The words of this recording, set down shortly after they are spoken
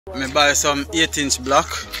I buy some 8-inch block.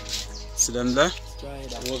 See them there?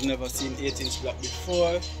 We've never seen 8-inch block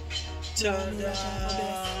before.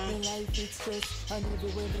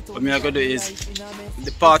 What I'm going to do is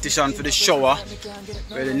the partition for the shower,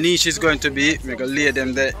 where the niche is going to be, I'm going to lay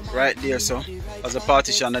them there, right there, so as a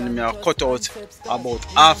partition, and then I'm going to cut out about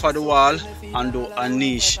half of the wall and do a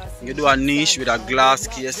niche. You do a niche with a glass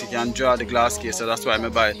case, you can draw the glass case, so that's why I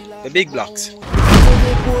buy the big blocks.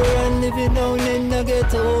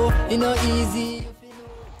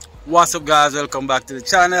 What's up guys, welcome back to the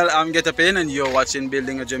channel. I'm Get Up In and you're watching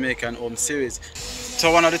Building a Jamaican Home series.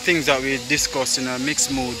 So one of the things that we discussed in our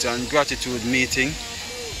mixed moods and gratitude meeting,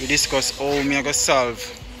 we discussed how we are going to solve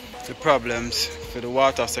the problems for the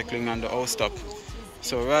water cycling and the house top.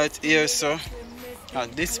 So right here, so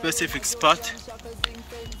at this specific spot,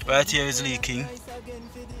 right here is leaking,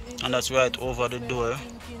 and that's right over the door.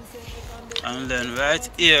 And then right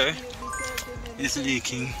here is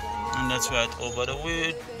leaking, and that's right over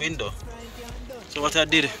the window. So what I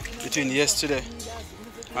did between yesterday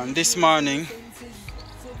and this morning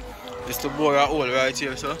is to bore a hole right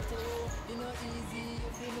here, so.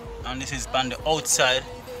 And this is on the outside.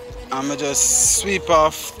 I'm gonna just sweep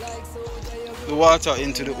off the water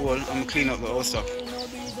into the hole and clean up the house top.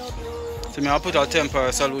 So I put a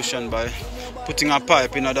temporary solution by putting a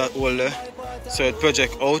pipe in that hole there, so it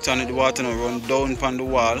project out and the water will run down upon the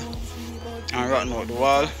wall and rotten out the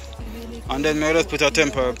wall. And then I just put a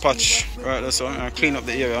temporary patch right there, so I clean up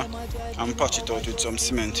the area and patch it out with some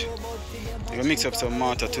cement. I'm gonna mix up some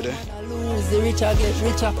mortar today.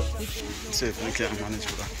 See if we can manage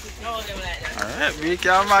black. Alright, we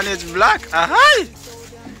can manage black. Aye!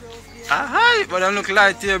 Aye! But I look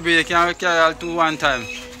light here, but you can carry all two one time.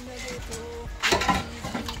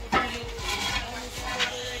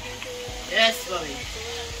 Yes, mommy.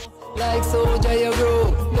 Like soldier you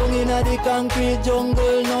grow, down inna the concrete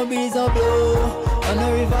jungle, no breeze no blow, and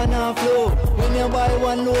no river no flow. When you buy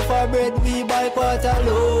one loaf of bread, we buy quarter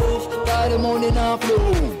loaf. Cause the money no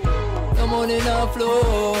flow, the money no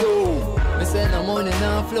flow. Me say no money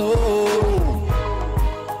no flow.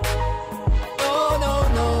 No, no,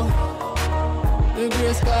 no. The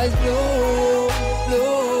grey skies blue,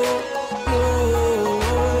 blue, blue.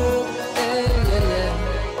 Hey, yeah,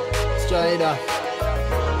 yeah. Strider.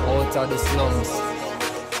 Out of the slums.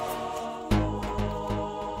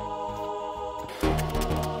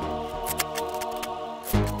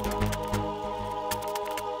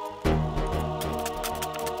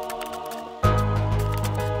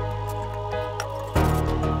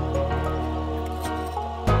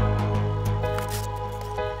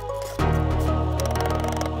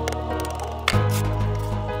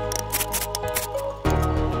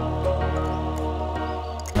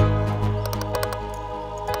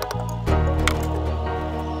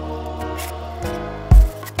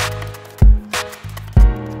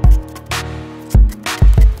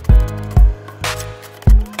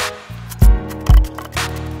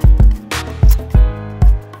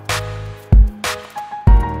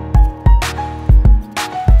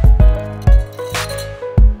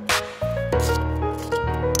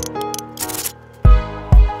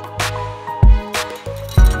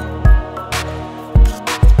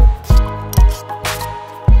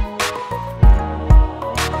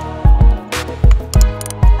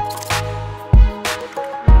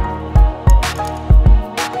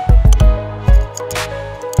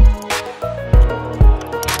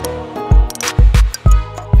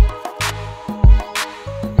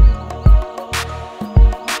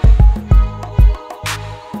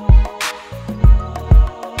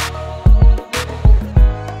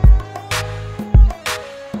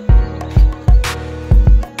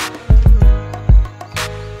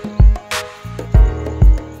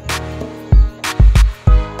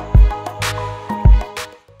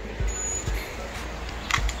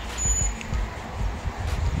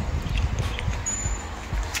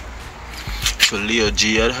 So Leo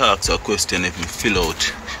G had asked a question if we fill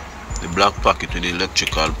out the black pocket with the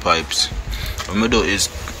electrical pipes. What I do is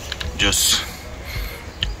just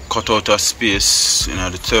cut out a space in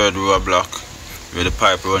the third row of block where the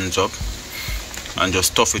pipe runs up and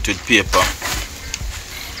just stuff it with paper.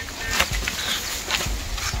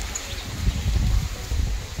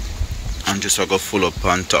 And just go full up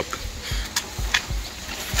on top.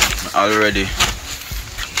 Already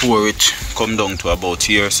pour it, come down to about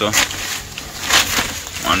here, so.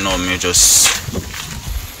 And now me just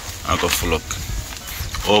go full up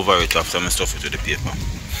over it after I stuff it with the paper.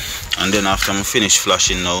 And then after I finish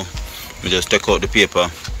flashing now, I just take out the paper,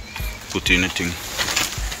 put in the thing.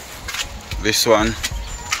 This one,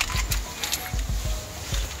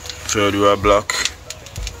 third row block,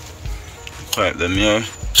 pipe them here,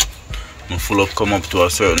 I full up come up to a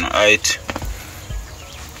certain height.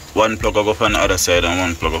 One plug will go up on the other side and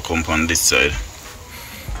one plug will come on this side.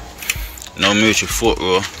 Now I reach the 4th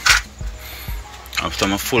row. After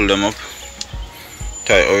I full them up,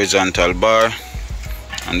 tie horizontal bar,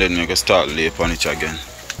 and then you can start lay upon it again.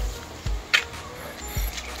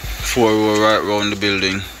 4 row right round the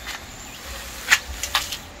building.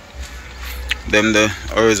 Them the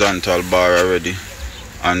horizontal bar already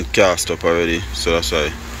and cast up already, so that's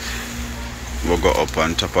why we'll go up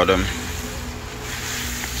on top of them.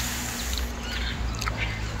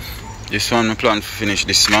 This one I plan to finish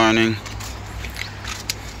this morning.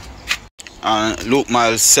 And Luke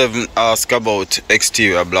Miles 7 asked about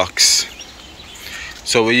exterior blocks.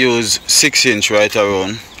 So we use 6-inch right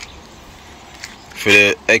around for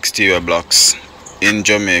the exterior blocks in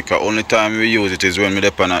Jamaica. Only time we use it is when we're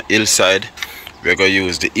up on a hillside. We're going to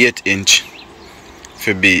use the 8-inch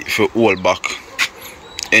for hold back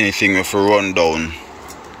anything if we run down.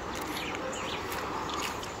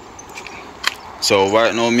 So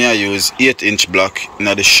right now I use 8-inch block in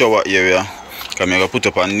the shower area. I'm going to put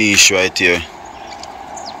up a niche right here.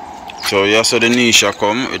 So yeah, so the niche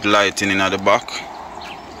come with lighting in the back.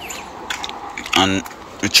 And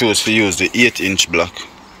we choose to use the 8-inch block.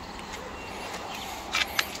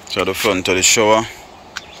 So the front of the shower.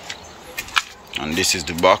 And this is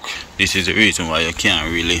the back. This is the reason why you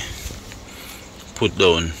can't really put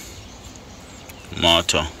down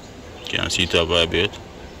mortar. Can't see it vibrate.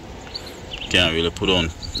 Can't really put on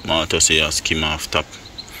mortar so you skim off top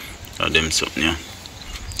of them something, yeah.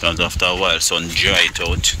 Because after a while sun dry it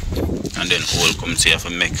out and then all comes here for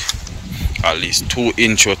make at least 2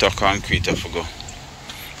 inch out of concrete I go.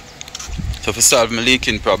 So to solve my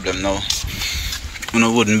leaking problem now,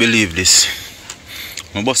 you wouldn't believe this.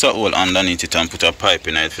 I bust a hole underneath it and put a pipe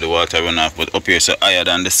in it for the water to run off, but up here is higher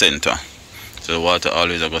than the center. So the water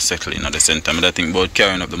always go settle in at the center. I think about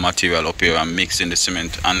carrying up the material up here and mixing the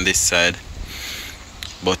cement on this side.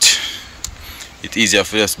 But it's easier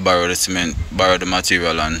for just borrow the cement, borrow the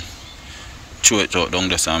material and throw it out down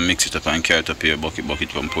there and mix it up and carry it up here, bucket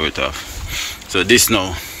come pour it off. So this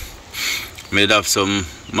now, I have some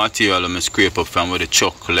material I scrape up from where the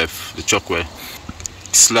chuck left, the chuck where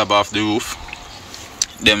slab off the roof.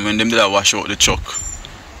 Then when them did wash out the chuck,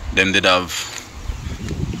 them did have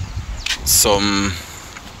some,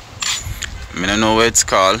 I don't know what it's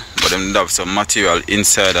called, but them did have some material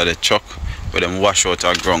inside of the chuck where them wash out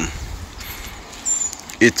our ground.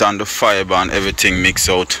 It and the fiber and everything mix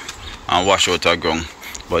out and wash out our ground.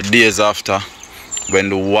 But days after, when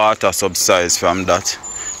the water subsides from that,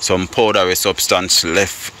 some powdery substance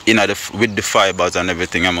left in with the fibers and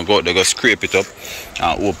everything. I'm going to go out there, go scrape it up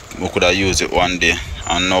and hope we could have used it one day.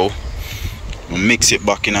 And now we mix it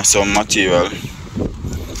back in some material,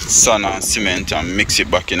 sand and cement, and mix it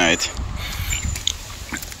back in it.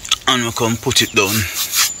 And we can put it down.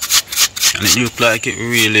 And it looks like it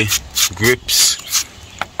really grips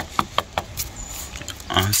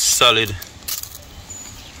and solid.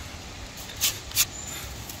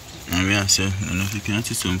 And we have I don't know if you can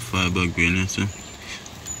see some fiber grain so.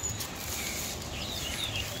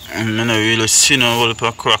 And I don't really see no whole heap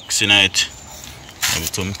of cracks in it. There is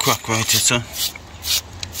some crack right here so.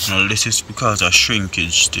 Now this is because of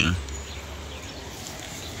shrinkage still.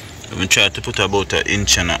 We try to put about 1.5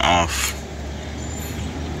 inches to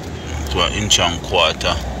 1.25 inches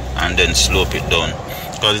and then slope it down.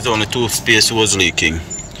 Because it's only 2 spaces was leaking.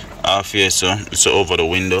 Half here so it's over the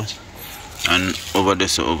window. And over there,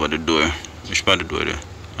 so over the door. Which part of the door there?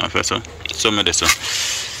 Half here, so. Some of this, so.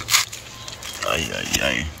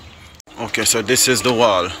 Aye. Okay, so this is the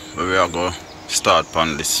wall where we are going to start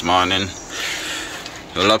on this morning.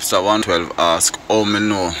 The Lobster 112 asked how me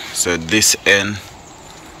know so this end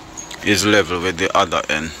is level with the other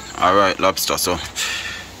end. Alright, Lobster, so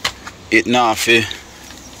it now feel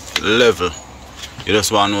level. You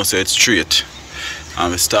just want to know so it's straight.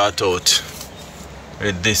 And we start out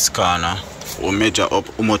with this corner. We measure up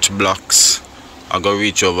how much blocks I go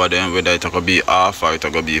reach over there, whether it going to be half or it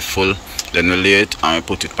going to be full. Then we lay it and we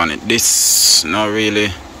put it on it. This not really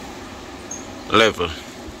level,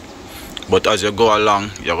 but as you go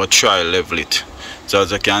along you go try level it. So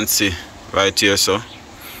as you can see right here, so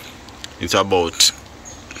it's about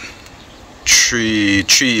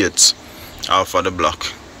 3/8 half of the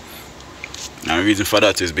block. And the reason for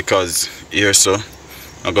that is because here so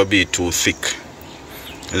not gonna be too thick.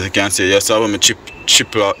 As you can see, yes, I want me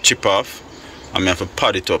chip off and I have to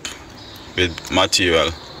pad it up with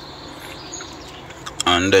material.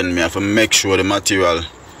 And then I have to make sure the material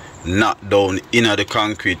not down in the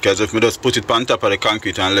concrete, because if I just put it on top of the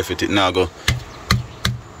concrete and left it now go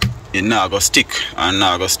it now go stick and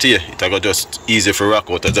now go stay. It go just easy for rock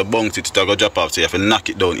out. As a bounce it go drop off, so you have to knock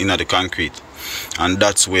it down into the concrete. And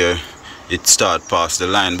that's where it start past the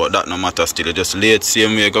line, but that no matter still. You just lay it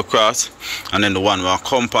same way, go across, and then the one will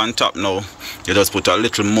come on top now. You just put a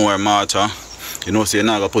little more mortar. You know, so you're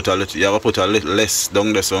not gonna put a little, you have to put a little less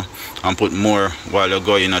down there, so, and put more while you're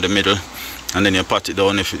going in the middle. And then you pat it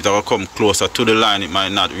down. If it will come closer to the line, it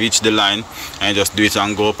might not reach the line, and you just do it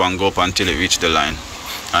and go up until it reach the line,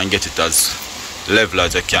 and get it as level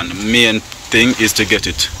as you can. The main thing is to get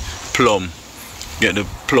it plumb, get the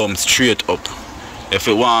plumb straight up. If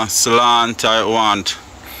it wants slant or it want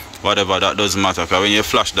whatever, that doesn't matter, because when you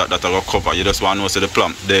flash that will cover. You just want to see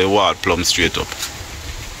the wall plumb straight up.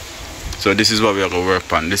 So this is what we are going to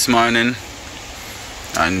work on this morning,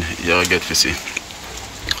 and you'll get to see.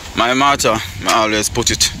 My mortar, I always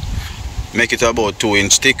put it, make it about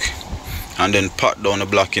 2-inch thick, and then pat down the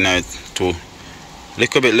block in it to a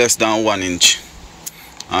little bit less than 1 inch.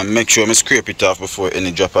 And make sure I scrape it off before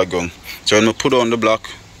any drop of gun. So when I put on the block,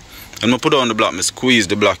 I squeeze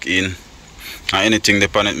the block in, and anything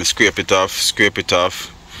depend on it, I scrape it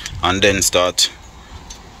off, and then start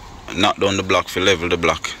knock down the block for level the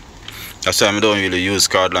block. That's why I don't really use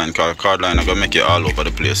card line, because card line I'm gonna make it all over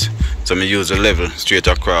the place. So I use a level straight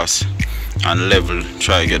across, and level,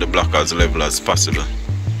 try to get the block as level as possible.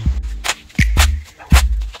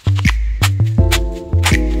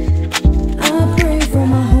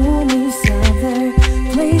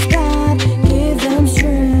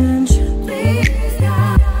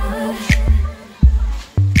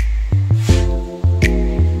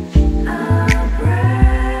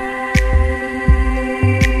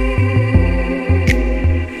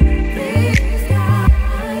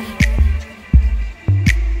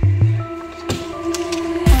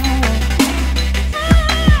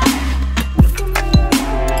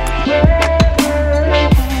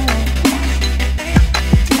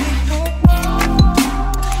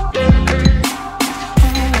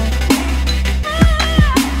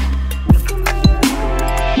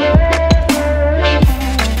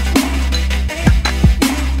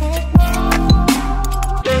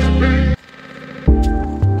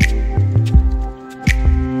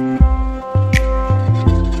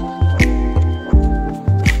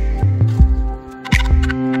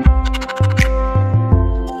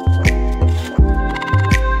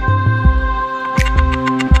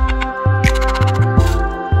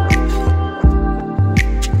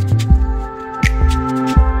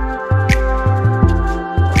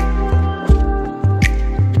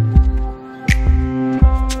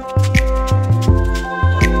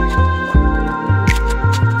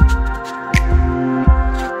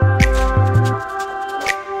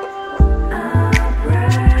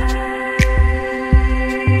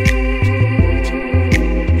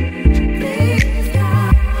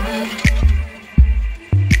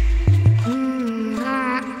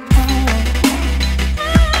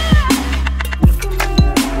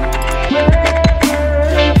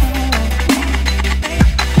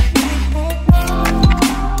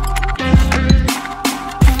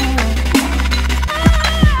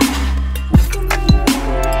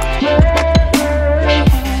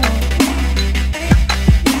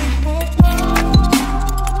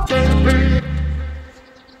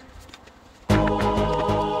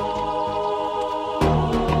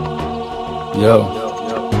 Yo.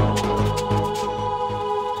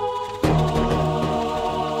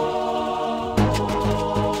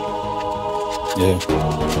 Yeah.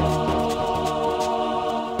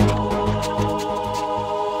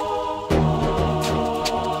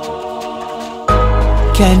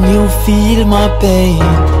 Can you feel my pain?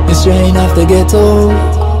 It's rain after ghetto.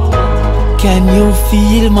 Can you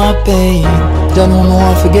feel my pain? Don't know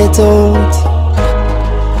how to get out.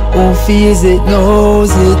 Who feels it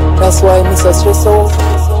knows it. That's why I'm so stressed out.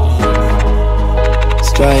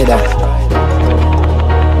 Strider.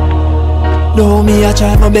 No, me I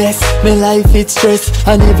try my best. My life it's stress,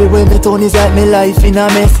 and everywhere me turn is like my life in a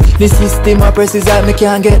mess. The system oppresses like me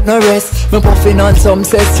can't get no rest. Me puffing on some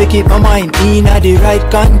cess to keep my mind in a the right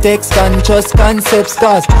context, conscious concepts.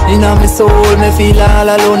 Cause in a my soul me feel all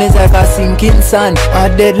alone. It's like a sinking sand,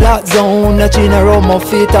 a deadlock zone. Touching around my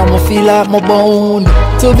feet and me feel like my bone.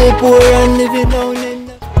 To be poor and living down in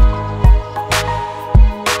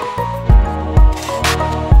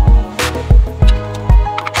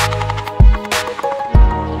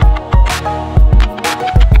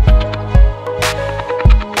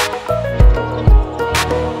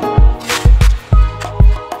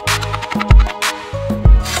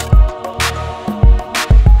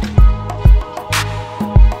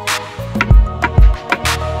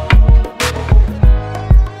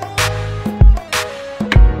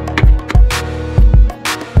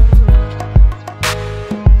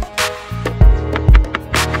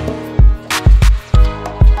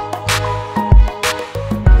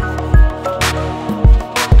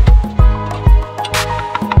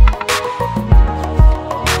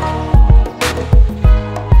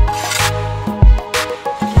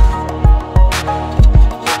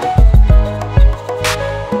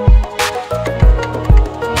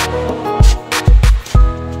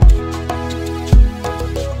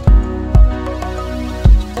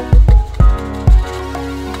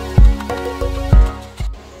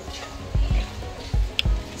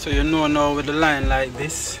So you know now with the line like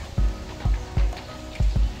this,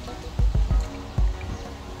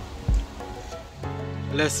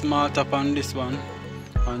 less Mortar on this one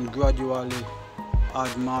and gradually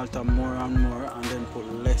add Mortar more and more and then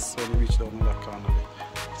put less when you reach down the corner.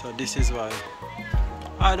 So this is why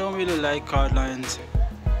I don't really like hard lines.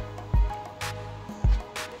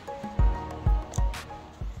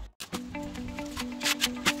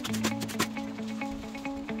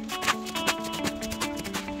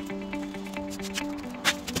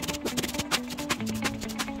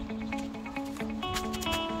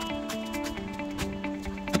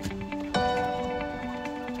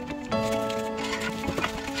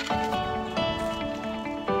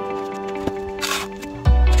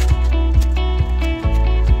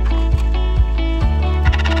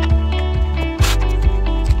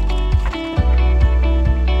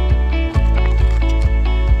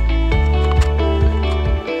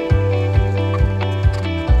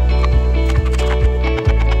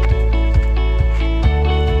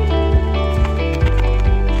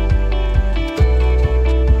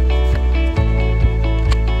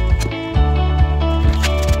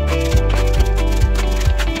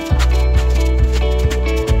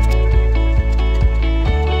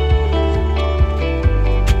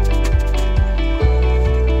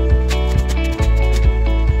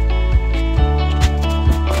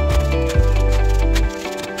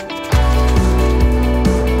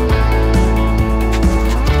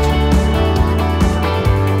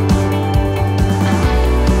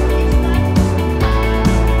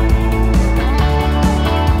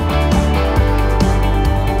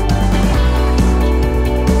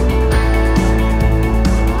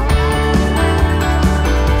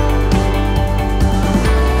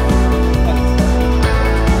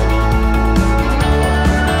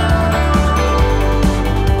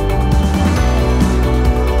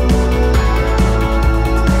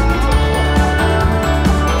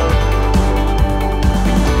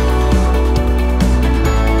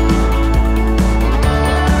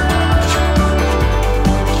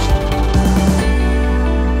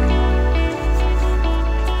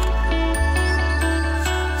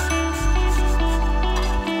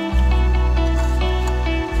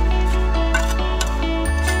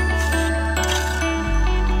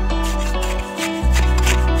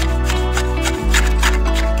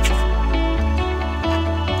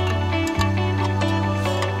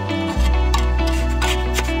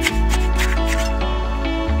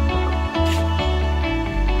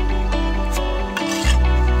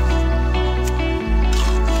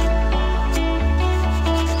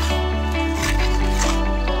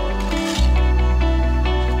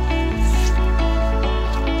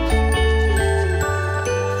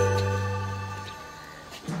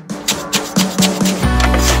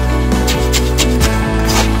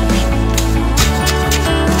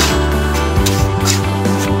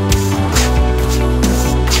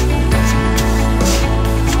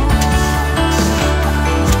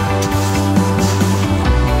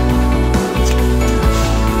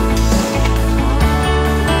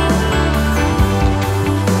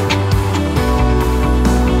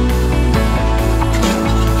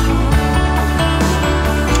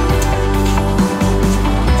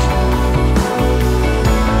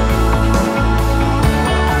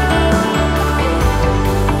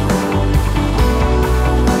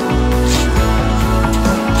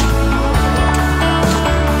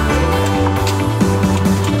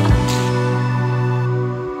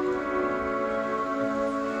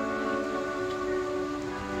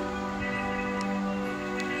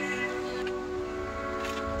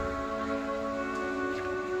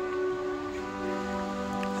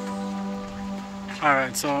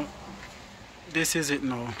 Alright, so this is it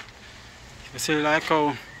now. You see, like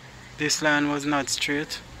how this line was not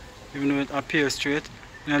straight, even though it appears straight.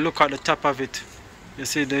 When you look at the top of it, you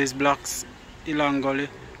see these blocks elongally,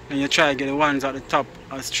 and you try to get the ones at the top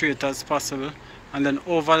as straight as possible, and then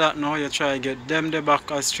over that now you try to get them the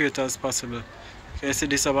back as straight as possible. Okay, you see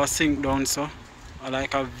this have a sink down, so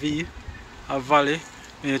like a V, a valley,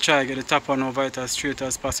 and you try to get the top one over it as straight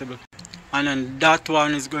as possible. And then that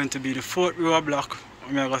one is going to be the fourth row of block.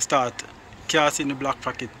 I'm going to start casting the block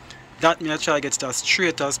pocket. That me I try to get it as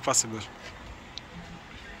straight as possible.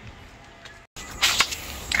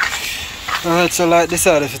 Alright, so light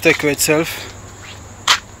decided to take away itself.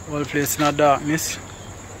 Whole place in the darkness.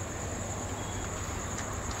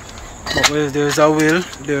 But where there's a will,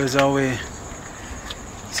 there's a way.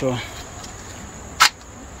 So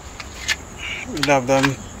we'll have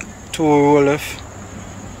them 2 rows left.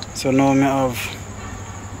 So now I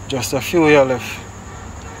have just a few here left.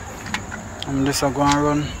 I'm just going to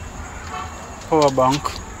run power bank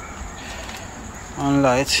and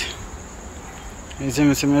light. You see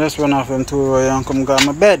me, just run off them 2 rows and come go to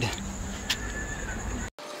my bed.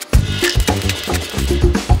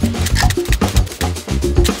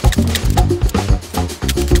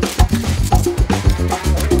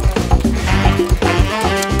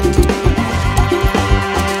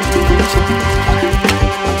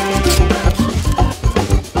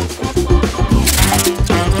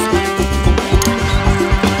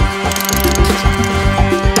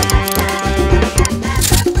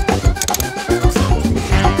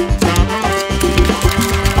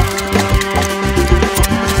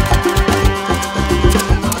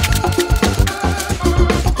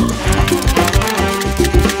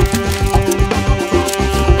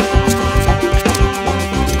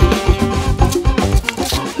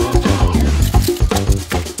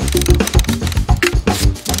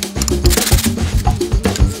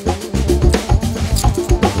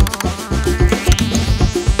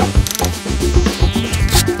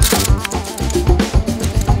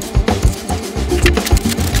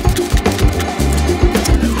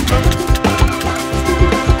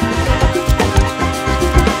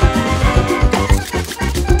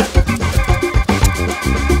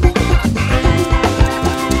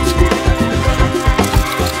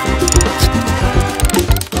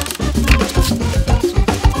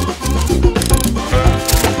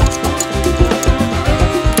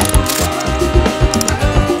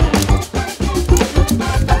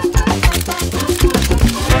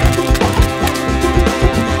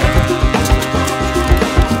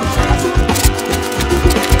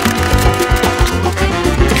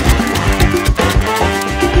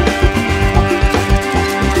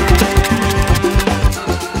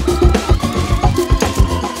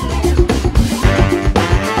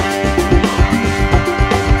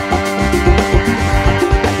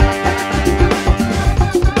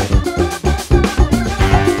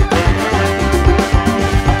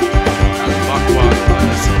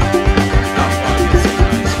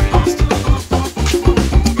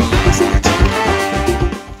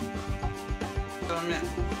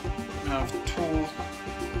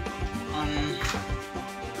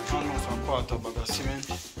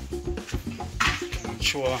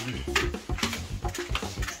 Sure.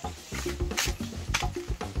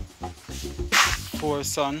 4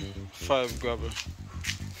 sand, 5 gravel.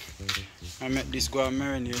 I make this go and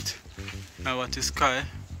marinate. Now what is sky?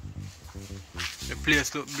 The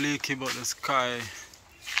place look bleaky but the sky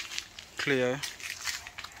clear.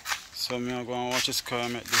 So I'm going to go and watch the sky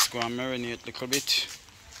and make this go and marinate a little bit.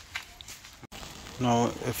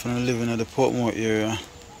 Now if I live in the Portmore area,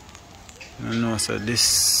 I know so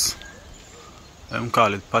this I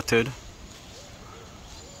call it potted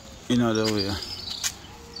in other way.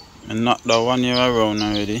 And knock that 1 year around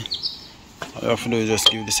already. All you have to do is just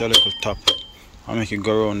give this a little tap and make it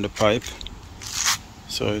go around the pipe.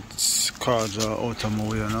 So it's cards are out of my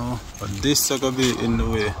way now. But this is gonna be in the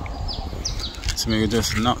way. So maybe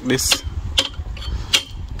just knock this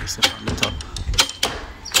on the top.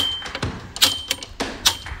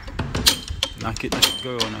 Knock it,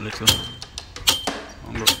 go around a little.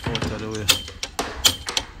 And go out of the way.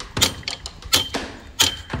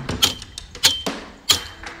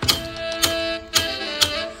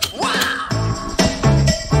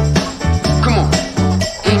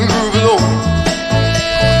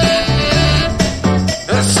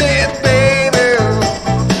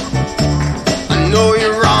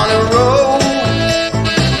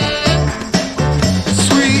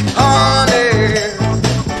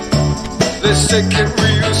 Take it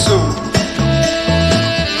real soon.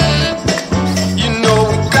 You know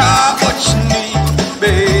we got what you need,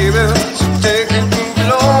 baby. So take it, move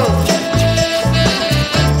along.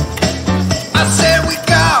 I said we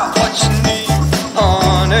got what you need,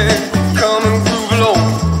 honey. Come and groove along.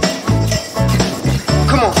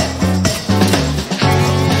 Come on.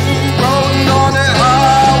 Rolling on the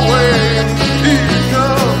highway, you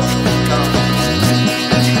know.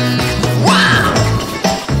 Wow.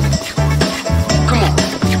 Come on.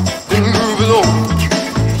 Move along.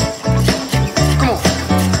 Come on.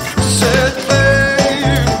 Said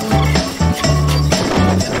babe.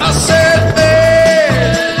 I said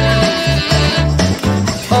babe.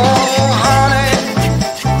 Oh honey.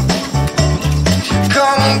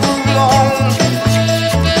 Come and move along.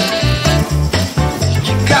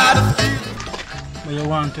 You gotta feel. But you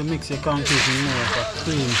want to mix your concrete more for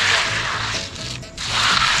cream.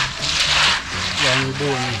 Yeah, you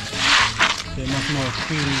bone. They much more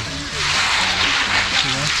creamy. You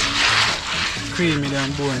know? Creamy than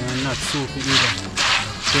bone and not soupy either.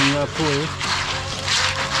 When you pour it,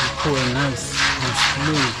 you pour it nice and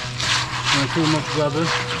smooth. Not too much gravel,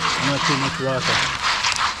 not too much water.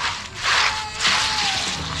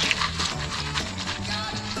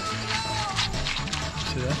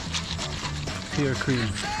 sheer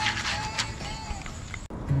cream.